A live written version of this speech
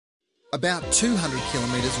About 200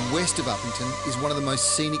 kilometres west of Uppington is one of the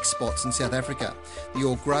most scenic spots in South Africa,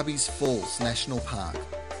 the Grande Falls National Park.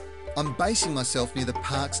 I'm basing myself near the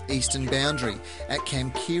park's eastern boundary at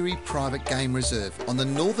Khamkirri Private Game Reserve on the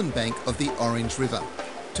northern bank of the Orange River.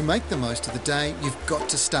 To make the most of the day, you've got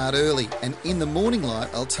to start early, and in the morning light,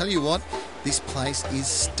 I'll tell you what, this place is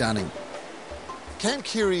stunning.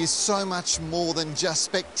 Khamkirri is so much more than just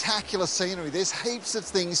spectacular scenery. There's heaps of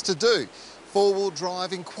things to do. Four-wheel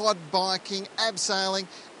driving, quad biking, abseiling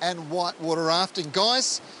and whitewater rafting.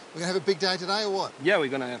 Guys, we're going to have a big day today or what? Yeah, we're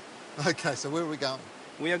going to have. Okay, so where are we going?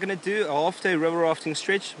 We are going to do a half-day river rafting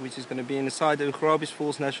stretch, which is going to be inside the Grande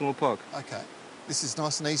Falls National Park. Okay. This is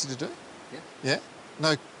nice and easy to do? Yeah. Yeah?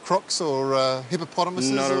 No crocs or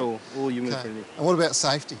hippopotamuses? Not at all human friendly. And what about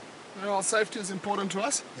safety? Well, safety is important to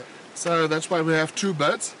us. Yep. So that's why we have two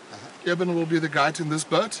boats. Eben will be the guide in this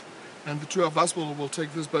boat, and the two of us will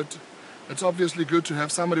take this boat. It's obviously good to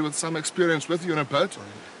have somebody with some experience with you in a boat.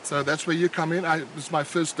 Brilliant. So that's where you come in. It's my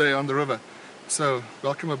first day on the river. So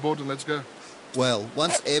welcome aboard and let's go. Well,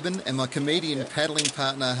 once Eben and my comedian paddling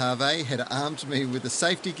partner Harvey had armed me with the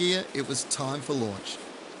safety gear, it was time for launch.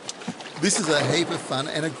 This is a heap of fun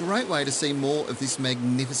and a great way to see more of this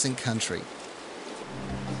magnificent country.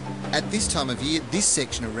 At this time of year, this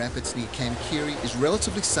section of rapids near Khamkirri is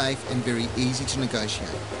relatively safe and very easy to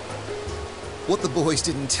negotiate. What the boys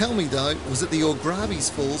didn't tell me though was that the Grande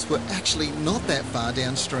Falls were actually not that far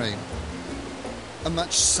downstream. A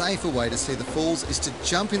much safer way to see the falls is to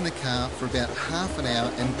jump in the car for about half an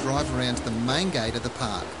hour and drive around to the main gate of the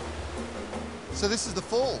park. So this is the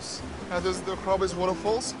falls? This is the Grande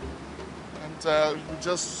waterfalls, and we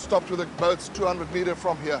just stopped with the boats 200 metres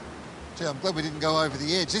from here. Gee, I'm glad we didn't go over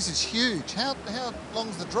the edge. This is huge. How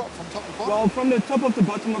long's the drop from top to bottom? Well, from the top of the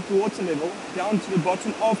bottom of the water level down to the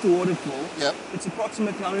bottom of the waterfall, yep, it's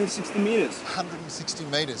approximately 160 metres. 160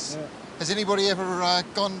 metres. Yeah. Has anybody ever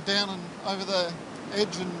gone down and over the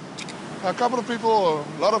edge? And A couple of people, a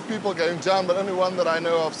lot of people going down, but only one that I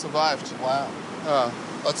know of survived. Wow.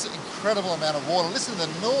 It's an incredible amount of water. Listen to the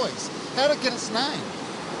noise. How did it get its name?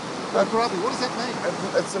 Grande, what does that mean?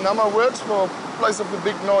 It's the number of words for place of the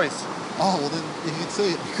big noise. Oh, well then you can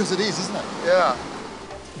see it because it is, isn't it? Yeah.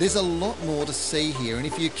 There's a lot more to see here, and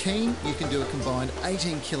if you're keen, you can do a combined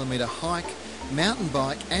 18-kilometre hike, mountain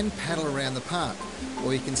bike and paddle around the park,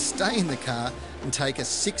 or you can stay in the car and take a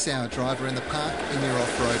 6-hour drive around the park in your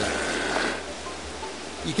off-roader.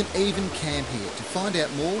 You can even camp here. To find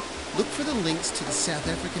out more, look for the links to the South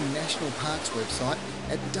African National Parks website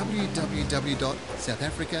at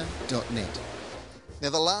www.southafrica.net. Now,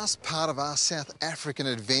 the last part of our South African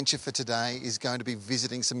adventure for today is going to be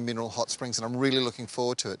visiting some mineral hot springs, and I'm really looking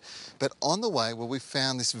forward to it. But on the way, we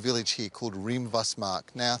found this village here called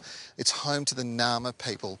Rimvasmark. Now, it's home to the Nama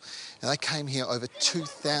people. Now, they came here over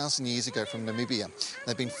 2,000 years ago from Namibia.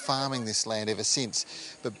 They've been farming this land ever since.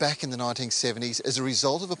 But back in the 1970s, as a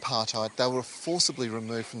result of apartheid, they were forcibly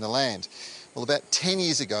removed from the land. Well, about 10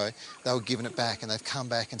 years ago, they were given it back, and they've come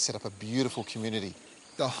back and set up a beautiful community.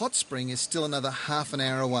 The hot spring is still another half an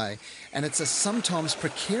hour away, and it's a sometimes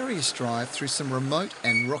precarious drive through some remote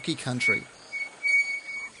and rocky country.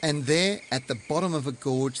 And there, at the bottom of a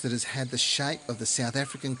gorge that has had the shape of the South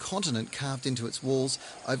African continent carved into its walls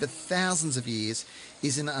over thousands of years,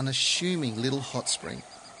 is an unassuming little hot spring.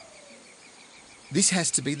 This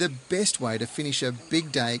has to be the best way to finish a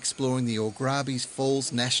big day exploring the Grande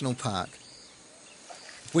Falls National Park.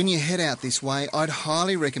 When you head out this way, I'd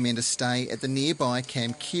highly recommend a stay at the nearby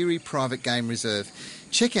Khamkirri Private Game Reserve.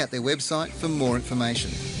 Check out their website for more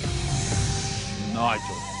information.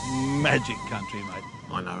 Nigel, magic country, mate.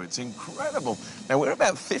 I know, it's incredible. Now, we're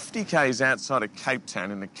about 50 k's outside of Cape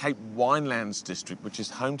Town in the Cape Winelands district, which is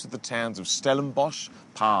home to the towns of Stellenbosch,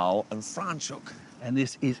 Paarl and Franschhoek. And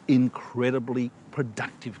this is incredibly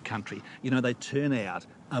productive country. You know, they turn out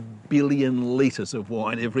 1 billion litres of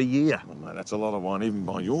wine every year. Well, mate, that's a lot of wine, even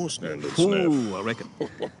by your standards. Ooh, I reckon.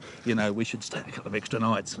 You know, we should stay a couple of extra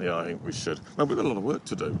nights. Yeah, I think we should. Well, we've got a lot of work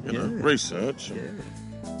to do, you know, research. Yeah.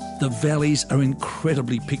 The valleys are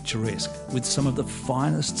incredibly picturesque, with some of the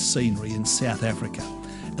finest scenery in South Africa.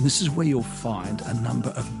 And this is where you'll find a number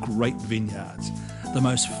of great vineyards. The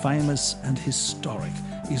most famous and historic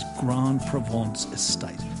is Grande Provence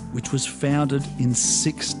Estate, which was founded in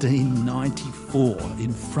 1694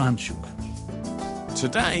 in Franschhoek.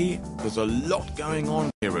 Today, there's a lot going on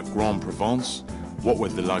here at Grande Provence. What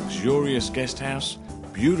with the luxurious guest house,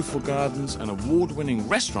 beautiful gardens and award-winning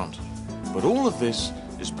restaurant. But all of this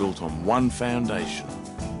is built on one foundation,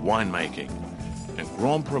 winemaking. And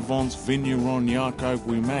Grande Provence Vigneron Jaco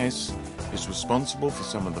Guimes is responsible for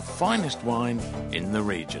some of the finest wine in the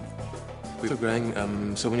region. We're growing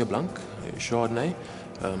Sauvignon Blanc, Chardonnay,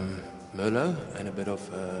 Merlot, and a bit of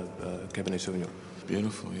Cabernet Sauvignon.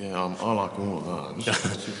 Beautiful, yeah. I like all of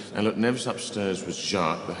those. And look, Nev's upstairs with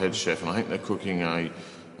Jacques, the head chef, and I think they're cooking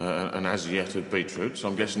an Asiette of beetroot, so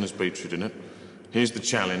I'm guessing there's beetroot in it. Here's the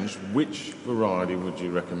challenge. Which variety would you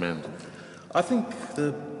recommend? I think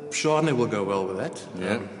the Chardonnay will go well with that.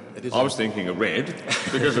 Yeah. I was thinking a red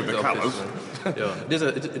because of the colours. Yeah,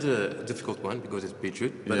 it's a difficult one because it's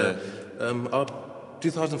beetroot. But our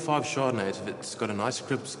 2005 Chardonnay, it's got a nice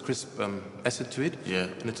crisp acid to it. Yeah.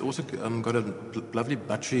 And it's also got a lovely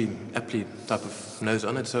buttery, apple type of nose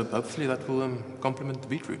on it. So hopefully that will complement the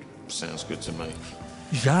beetroot. Sounds good to me.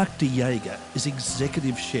 Jacques de Jager is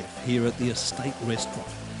executive chef here at the Estate Restaurant,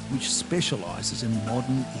 which specialises in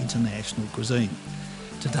modern international cuisine.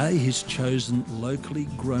 Today he's chosen locally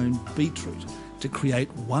grown beetroot to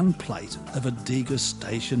create one plate of a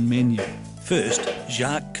degustation menu. First,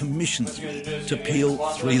 Jacques commissions me to peel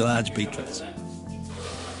 3 large beetroots.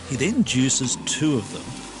 He then juices 2 of them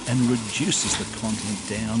and reduces the content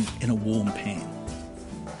down in a warm pan.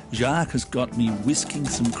 Jacques has got me whisking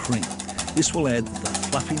some cream. This will add the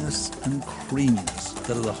fluffiness and creaminess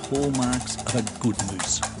that are the hallmarks of a good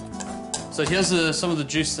mousse. So here's some of the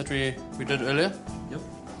juice that we did earlier. Yep.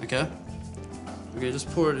 Okay. Okay, just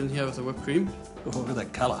pour it in here with the whipped cream. Oh, look at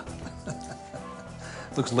that colour.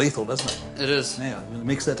 Looks lethal, doesn't it? It is. Now, you want to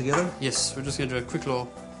mix that together? Yes, we're just going to do a quick little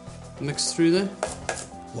mix through there.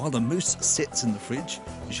 While the mousse sets in the fridge,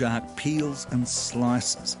 Jacques peels and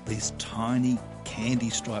slices these tiny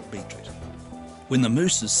candy-striped beetroot. When the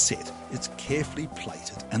mousse is set, it's carefully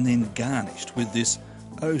plated and then garnished with this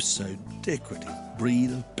oh-so-decorative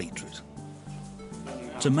breed of beetroot.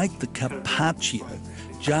 To make the carpaccio,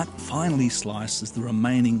 Jacques finally slices the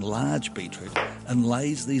remaining large beetroot and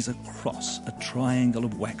lays these across a triangle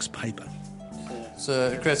of wax paper. So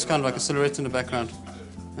it creates kind of like a silhouette in the background.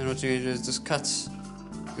 And what you're going to do is just cut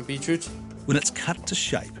your beetroot. When it's cut to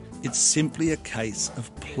shape, it's simply a case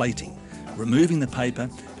of plating, removing the paper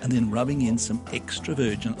and then rubbing in some extra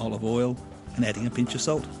virgin olive oil and adding a pinch of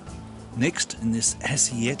salt. Next in this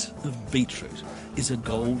assiette of beetroot is a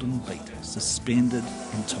golden beet suspended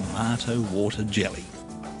in tomato water jelly.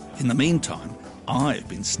 In the meantime, I've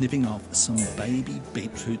been snipping off some baby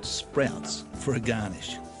beetroot sprouts for a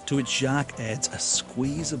garnish, to which Jacques adds a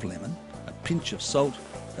squeeze of lemon, a pinch of salt,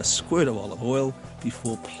 a squirt of olive oil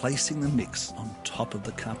before placing the mix on top of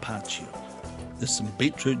the carpaccio. There's some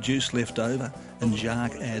beetroot juice left over and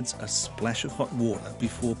Jacques adds a splash of hot water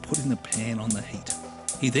before putting the pan on the heat.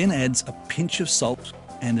 He then adds a pinch of salt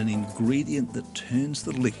and an ingredient that turns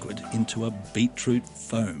the liquid into a beetroot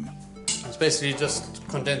foam. It's basically just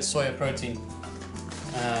condensed soya protein.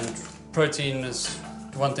 And protein is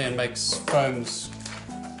one thing that makes foams,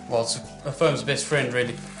 well, it's a foam's best friend,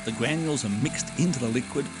 really. The granules are mixed into the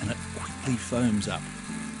liquid and it quickly foams up.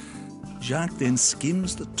 Jacques then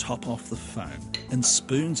skims the top off the foam and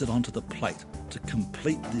spoons it onto the plate to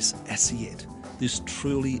complete this assiette, this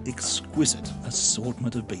truly exquisite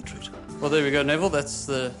assortment of beetroot. Well, there we go, Neville. That's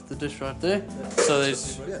the dish right there. So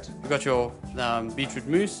you've got your beetroot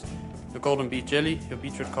mousse, your golden beet jelly, your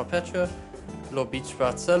beetroot carpaccio, a little beet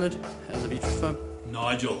sprout salad, and the beetroot foam.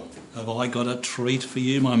 Nigel, have I got a treat for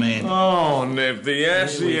you, my man? Oh, Nev, the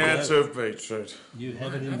assiette of beetroot. You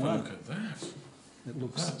have it in one. Look at that. It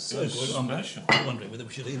looks so It's good. special. I'm wondering whether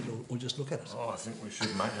we should eat it or just look at it. Oh, I think we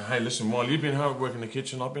should, mate. Hey, listen, while you've been hard at work in the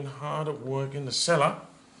kitchen, I've been hard at work in the cellar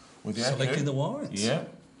with the Selecting the wines. Yeah.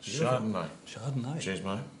 Beautiful. Chardonnay. Chardonnay. Cheers,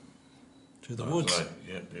 mate. To the woods. Lovely.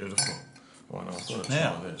 Yeah, beautiful. Right, now I've got to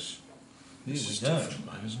Now, try this. Here This we is go. different,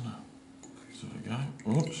 mate, isn't it? There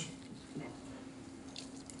we go. Oops.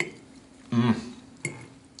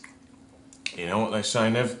 You know what they say,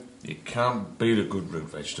 Nev? You can't beat a good root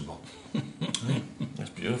vegetable. That's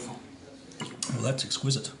beautiful. Well, that's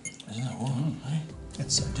exquisite. Isn't it? What? Hey?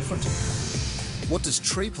 It's so different. What does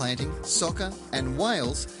tree planting, soccer and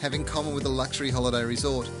Wales have in common with a luxury holiday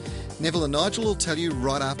resort? Neville and Nigel will tell you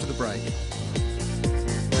right after the break.